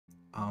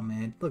Oh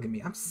man, look at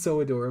me. I'm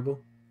so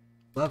adorable.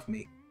 Love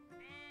me.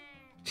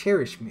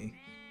 Cherish me.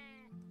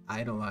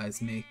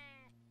 Idolize me.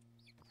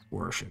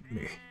 Worship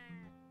me.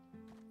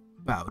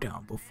 Bow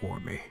down before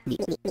me.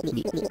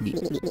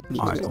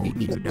 I own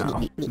you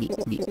now.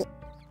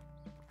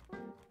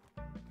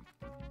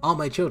 All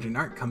my children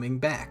aren't coming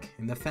back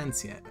in the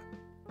fence yet.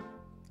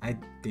 I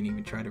didn't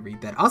even try to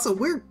read that. Also,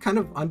 we're kind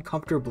of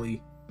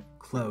uncomfortably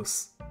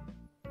close.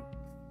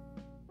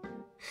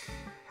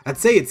 I'd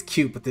say it's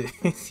cute, but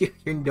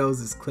your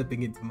nose is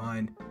clipping into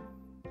mine.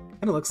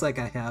 Kind of looks like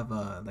I have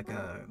like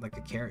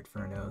a carrot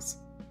for a nose.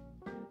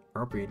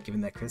 Appropriate,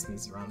 given that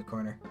Christmas is around the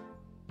corner.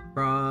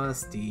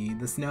 Frosty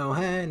the Snow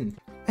Hen.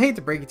 I hate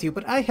to break it to you,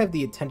 but I have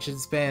the attention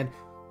span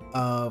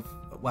of,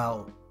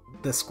 well,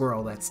 the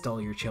squirrel that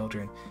stole your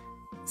children.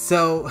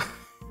 So,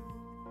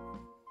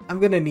 I'm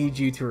gonna need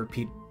you to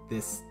repeat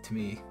this to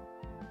me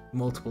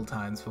multiple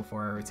times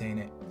before I retain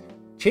it.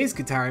 Chase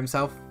could tire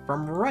himself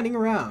from running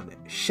around.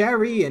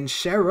 Sherry and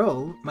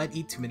Cheryl might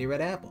eat too many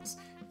red apples.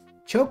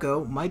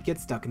 Choco might get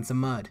stuck in some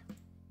mud.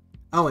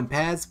 Oh, and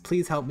Paz,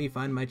 please help me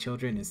find my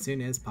children as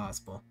soon as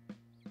possible.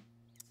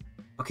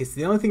 Okay, so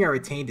the only thing I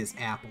retained is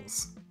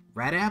apples.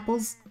 Red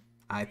apples?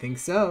 I think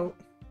so.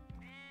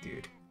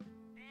 Dude.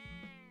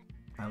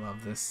 I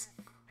love this.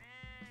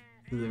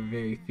 This is a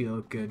very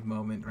feel-good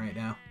moment right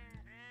now.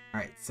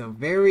 Alright, so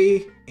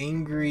very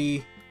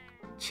angry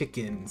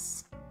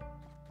chickens.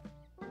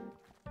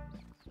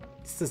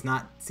 This does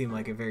not seem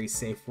like a very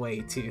safe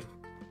way to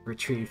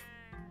retrieve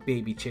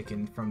baby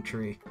chicken from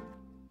tree.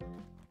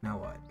 Now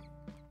what?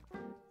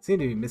 Seem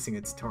to be missing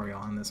a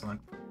tutorial on this one.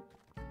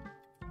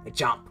 I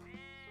jump.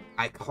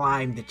 I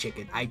climb the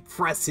chicken. I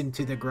press him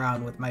to the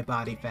ground with my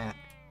body fat.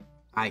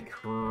 I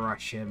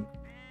crush him.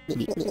 I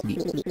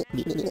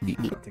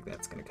don't think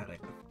that's gonna cut it.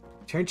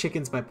 Turn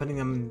chickens by putting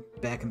them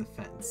back in the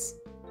fence.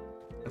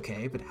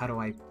 Okay, but how do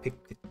I pick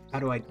the, how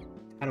do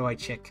I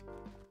chick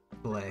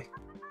play?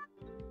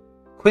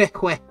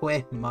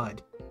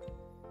 Mud.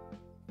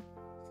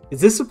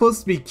 Is this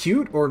supposed to be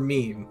cute or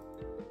meme?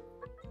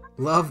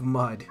 Love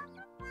mud.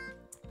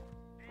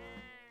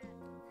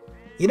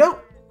 You know,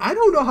 I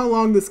don't know how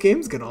long this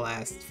game's gonna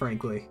last,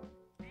 frankly.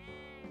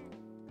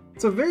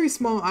 It's a very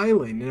small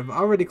island, and I've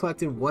already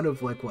collected one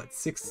of, like, what,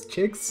 6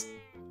 chicks?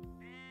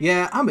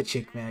 Yeah, I'm a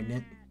chick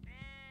magnet.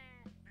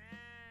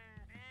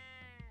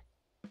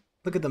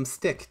 Look at them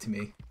stick to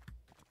me.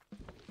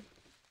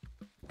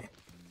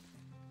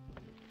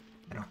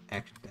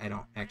 I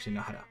don't actually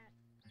know how to...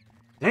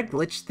 Did I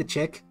glitch the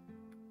chick?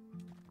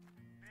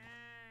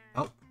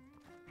 Oh.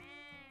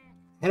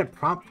 I had a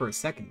prompt for a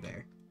second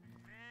there.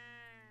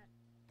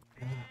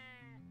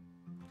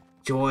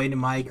 Join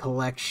my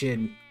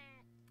collection.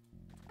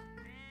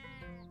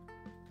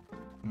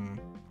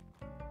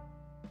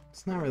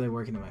 It's not really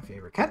working in my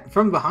favor.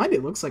 From behind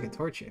it looks like a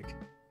Torchic.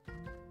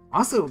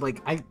 Also,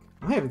 like, I'm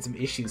having some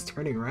issues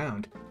turning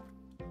around.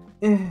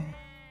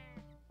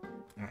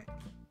 Alright.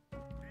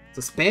 So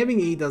spamming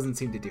E doesn't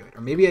seem to do it.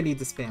 Or maybe I need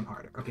to spam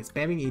harder. Okay,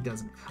 spamming E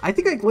doesn't. I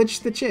think I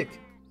glitched the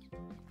chick.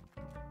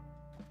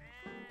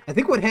 I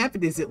think what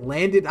happened is it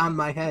landed on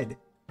my head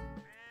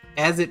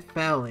as it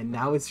fell, and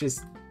now it's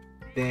just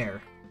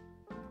there.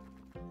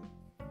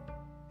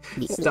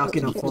 Stuck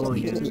in a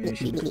falling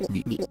animation.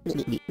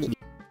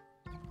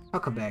 I'll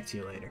come back to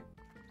you later.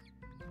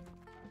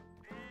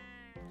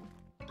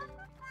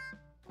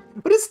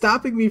 What is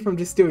stopping me from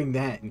just doing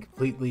that and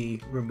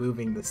completely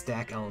removing the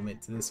stack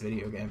element to this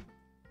video game?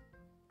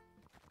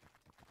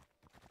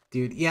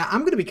 Dude, yeah,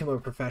 I'm gonna become a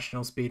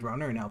professional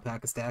speedrunner in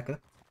Alpaca Stacka.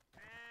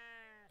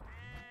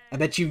 I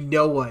bet you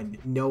no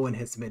one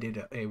has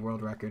submitted a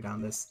world record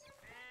on this.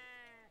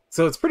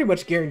 So it's pretty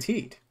much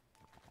guaranteed.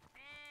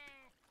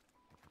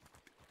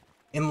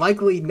 And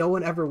likely no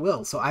one ever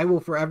will, so I will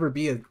forever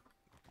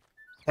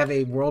have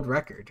a world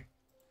record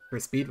for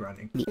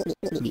speedrunning.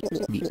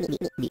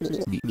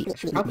 I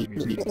should probably be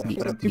reading that,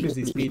 but I'm too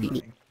busy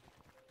speedrunning.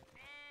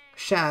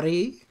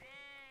 Shari?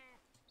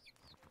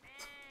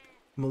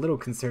 I'm a little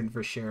concerned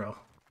for Cheryl.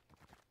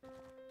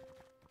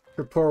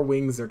 Her poor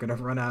wings are gonna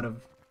run out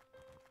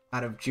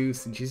of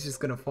juice and she's just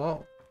gonna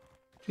fall.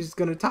 She's just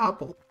gonna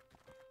topple.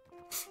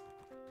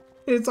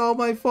 It's all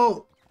my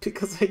fault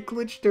because I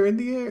glitched her in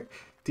the air.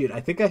 Dude,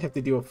 I think I have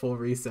to do a full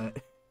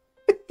reset.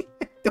 I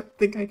don't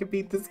think I can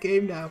beat this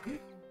game now.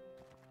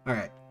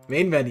 Alright,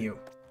 main menu.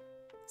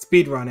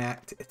 Speedrun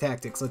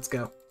tactics, let's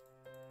go.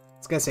 I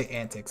was gonna say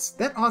antics.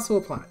 That also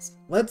applies.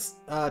 Let's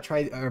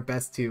try our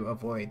best to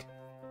avoid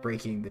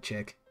breaking the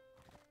chick.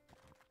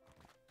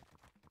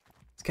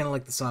 It's kind of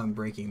like the song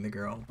Breaking the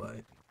Girl,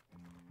 but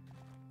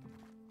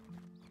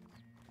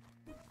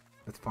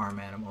with farm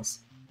animals.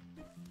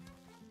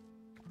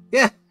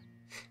 Yeah!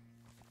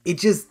 It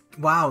just,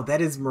 wow,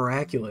 that is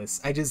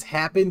miraculous. I just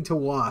happened to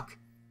walk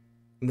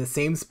in the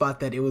same spot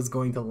that it was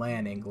going to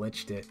land and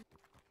glitched it.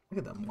 Look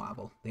at them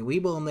wobble. They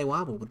weeble and they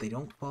wobble, but they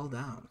don't fall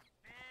down.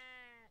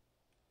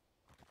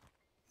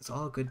 As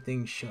all good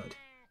things should.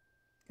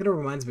 Kind of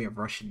reminds me of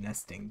Russian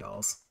nesting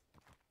dolls.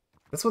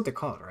 That's what they're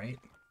called, right?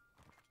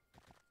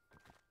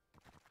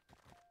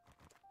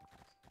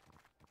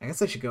 I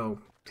guess I should go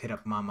hit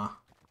up Mama.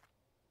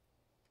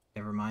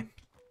 Never mind.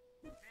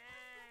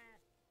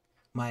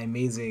 My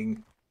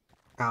amazing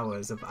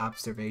powers of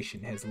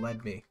observation has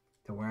led me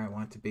to where I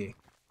want to be.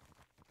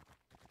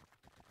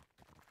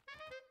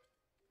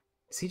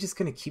 Is he just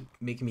gonna keep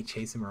making me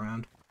chase him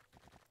around?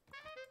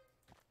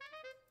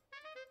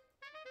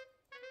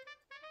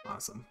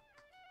 Awesome.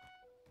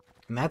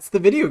 And that's the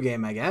video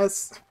game, I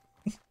guess.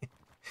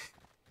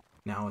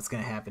 Now what's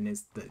gonna happen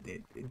is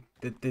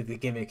the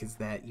gimmick is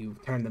that you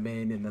turn them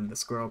in, and then the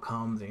squirrel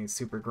comes and he's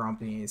super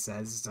grumpy and he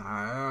says,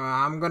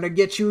 I'm gonna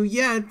get you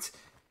yet!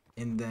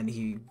 And then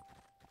he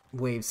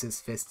waves his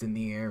fist in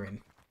the air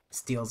and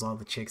steals all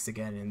the chicks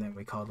again, and then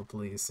we call the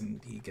police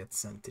and he gets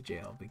sent to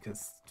jail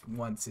because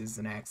once is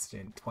an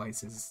accident,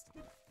 twice is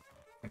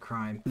a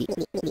crime.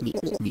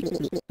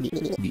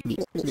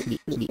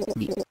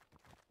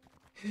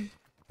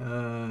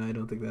 I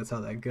don't think that's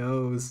how that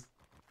goes.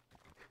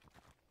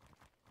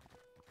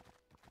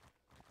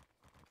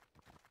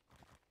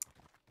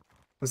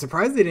 I'm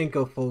surprised they didn't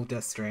go full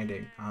Death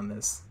Stranding on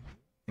this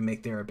and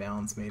make there a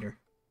balance meter.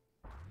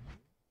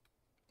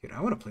 Dude,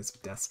 I want to play some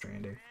Death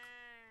Stranding.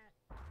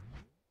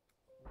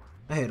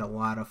 I had a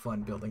lot of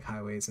fun building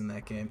highways in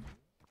that game.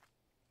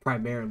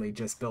 Primarily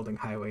just building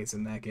highways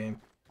in that game.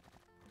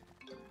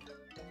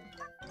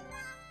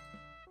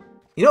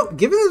 You know,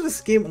 given that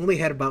this game only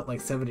had about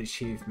like 7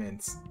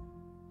 achievements,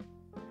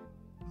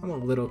 I'm a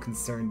little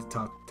concerned to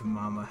talk to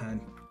Mama Hen.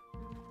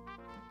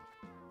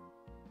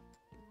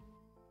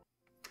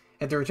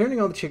 After returning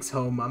all the chicks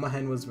home, Mama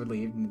Hen was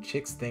relieved and the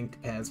chicks thanked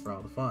Paz for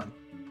all the fun.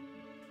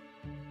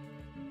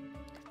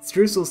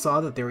 Streusel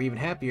saw that they were even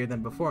happier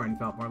than before and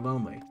felt more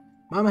lonely.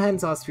 Mama Hen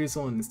saw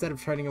Streusel and instead of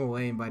turning him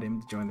away, invited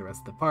him to join the rest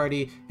of the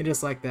party, and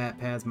just like that,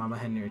 Paz, Mama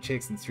Hen, and her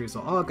chicks and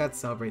Streusel all got to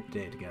celebrate the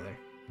day together.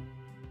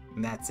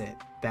 And that's it.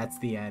 That's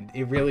the end.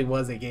 It really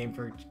was a game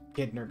for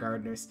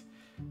kindergartners.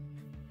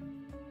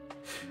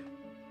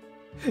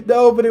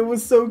 No, but it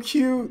was so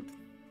cute!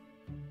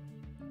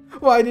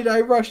 Why did I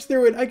rush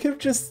through it? I could have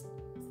just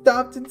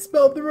stopped and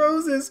smelled the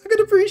roses. I could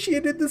have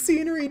appreciated the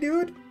scenery,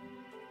 dude.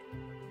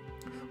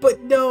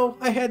 But no,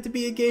 I had to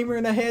be a gamer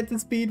and I had to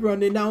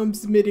speedrun, and now I'm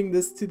submitting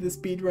this to the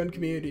speedrun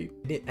community.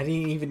 I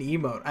didn't even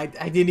emote. I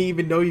didn't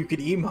even know you could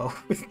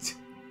emote.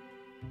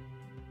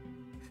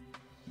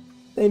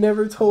 They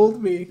never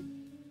told me.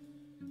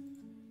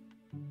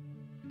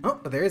 Oh,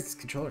 but there is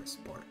controller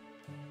support.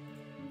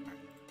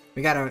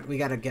 We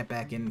gotta get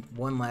back in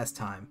one last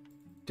time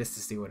just to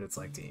see what it's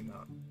like to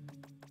emote.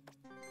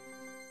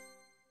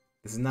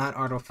 This is not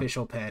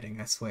artificial padding,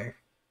 I swear.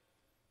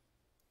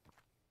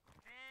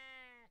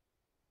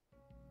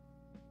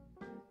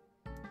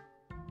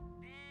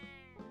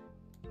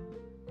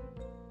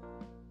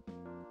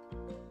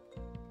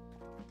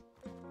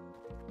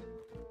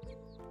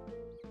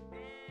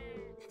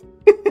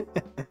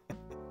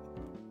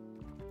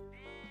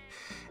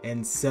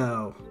 And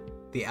so,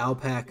 the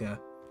alpaca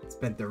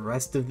spent the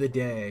rest of the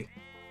day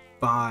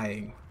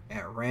buying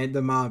at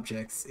random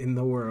objects in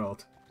the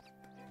world.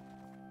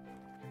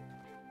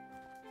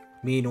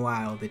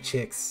 Meanwhile, the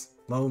chicks,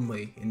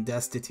 lonely and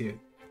destitute,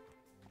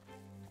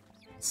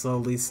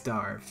 slowly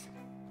starved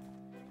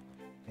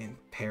and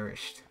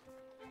perished.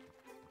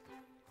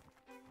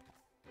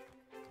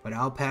 When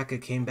Alpaca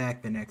came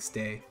back the next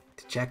day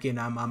to check in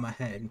on Mama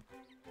Hen,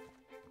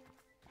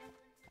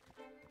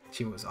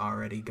 she was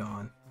already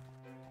gone.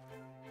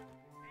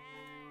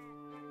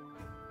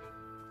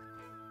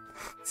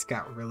 It's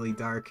got really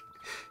dark.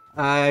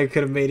 I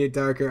could have made it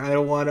darker. I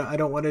don't want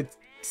to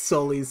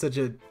sully such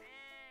a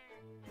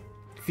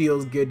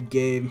feels good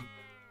game.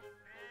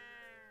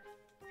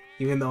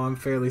 Even though I'm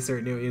fairly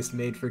certain it was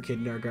made for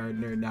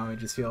kindergartner, now I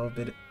just feel a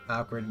bit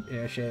awkward and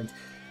ashamed.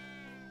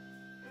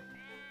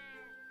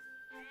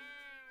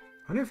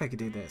 I wonder if I could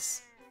do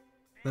this.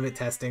 Limit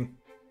testing.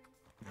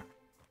 No.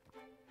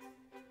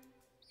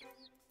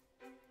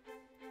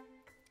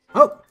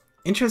 Oh!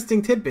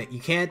 Interesting tidbit. You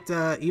can't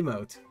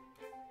emote.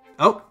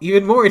 Oh,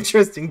 even more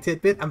interesting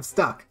tidbit. I'm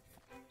stuck.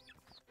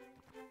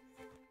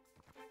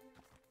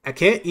 I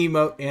can't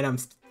emote and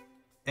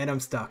I'm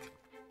stuck.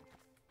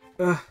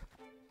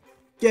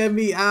 Get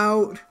me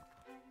out.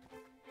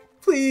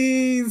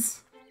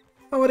 Please.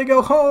 I want to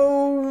go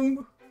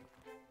home.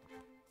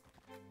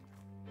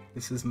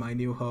 This is my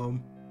new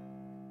home.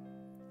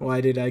 Why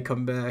did I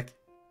come back?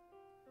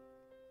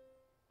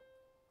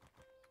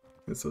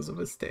 This was a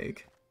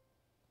mistake.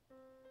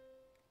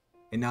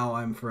 And now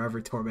I'm forever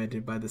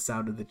tormented by the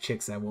sound of the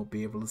chicks I won't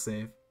be able to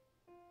save.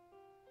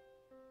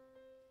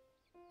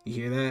 You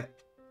hear that?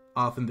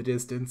 Off in the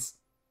distance.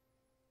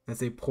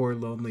 That's a poor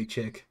lonely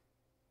chick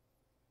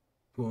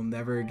who will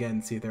never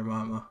again see their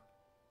mama.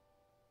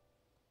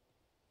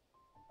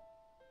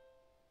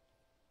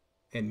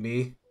 And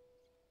me?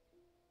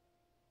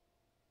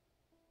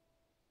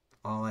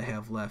 All I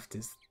have left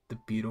is the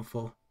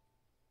beautiful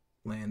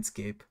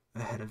landscape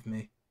ahead of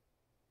me.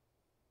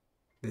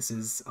 This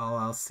is all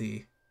I'll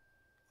see.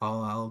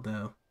 All I'll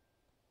know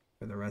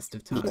for the rest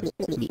of time.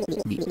 At least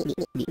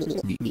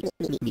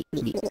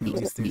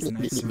there's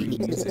nice serene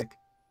music.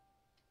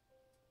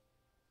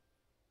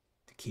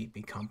 keep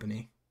me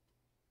company.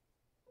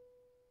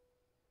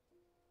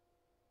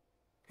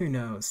 Who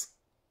knows?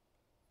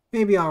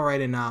 Maybe I'll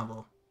write a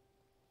novel.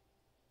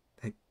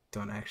 I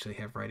don't actually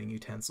have writing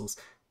utensils.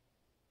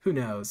 Who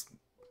knows?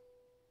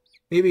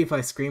 Maybe if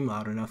I scream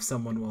loud enough,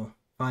 someone will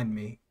find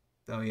me.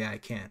 Oh yeah, I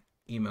can't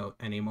emote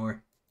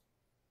anymore.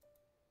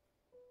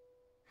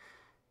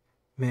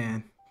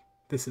 Man,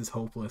 this is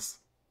hopeless.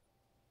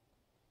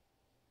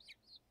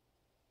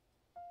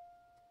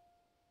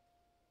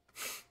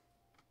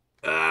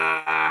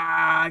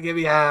 Get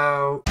me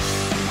out!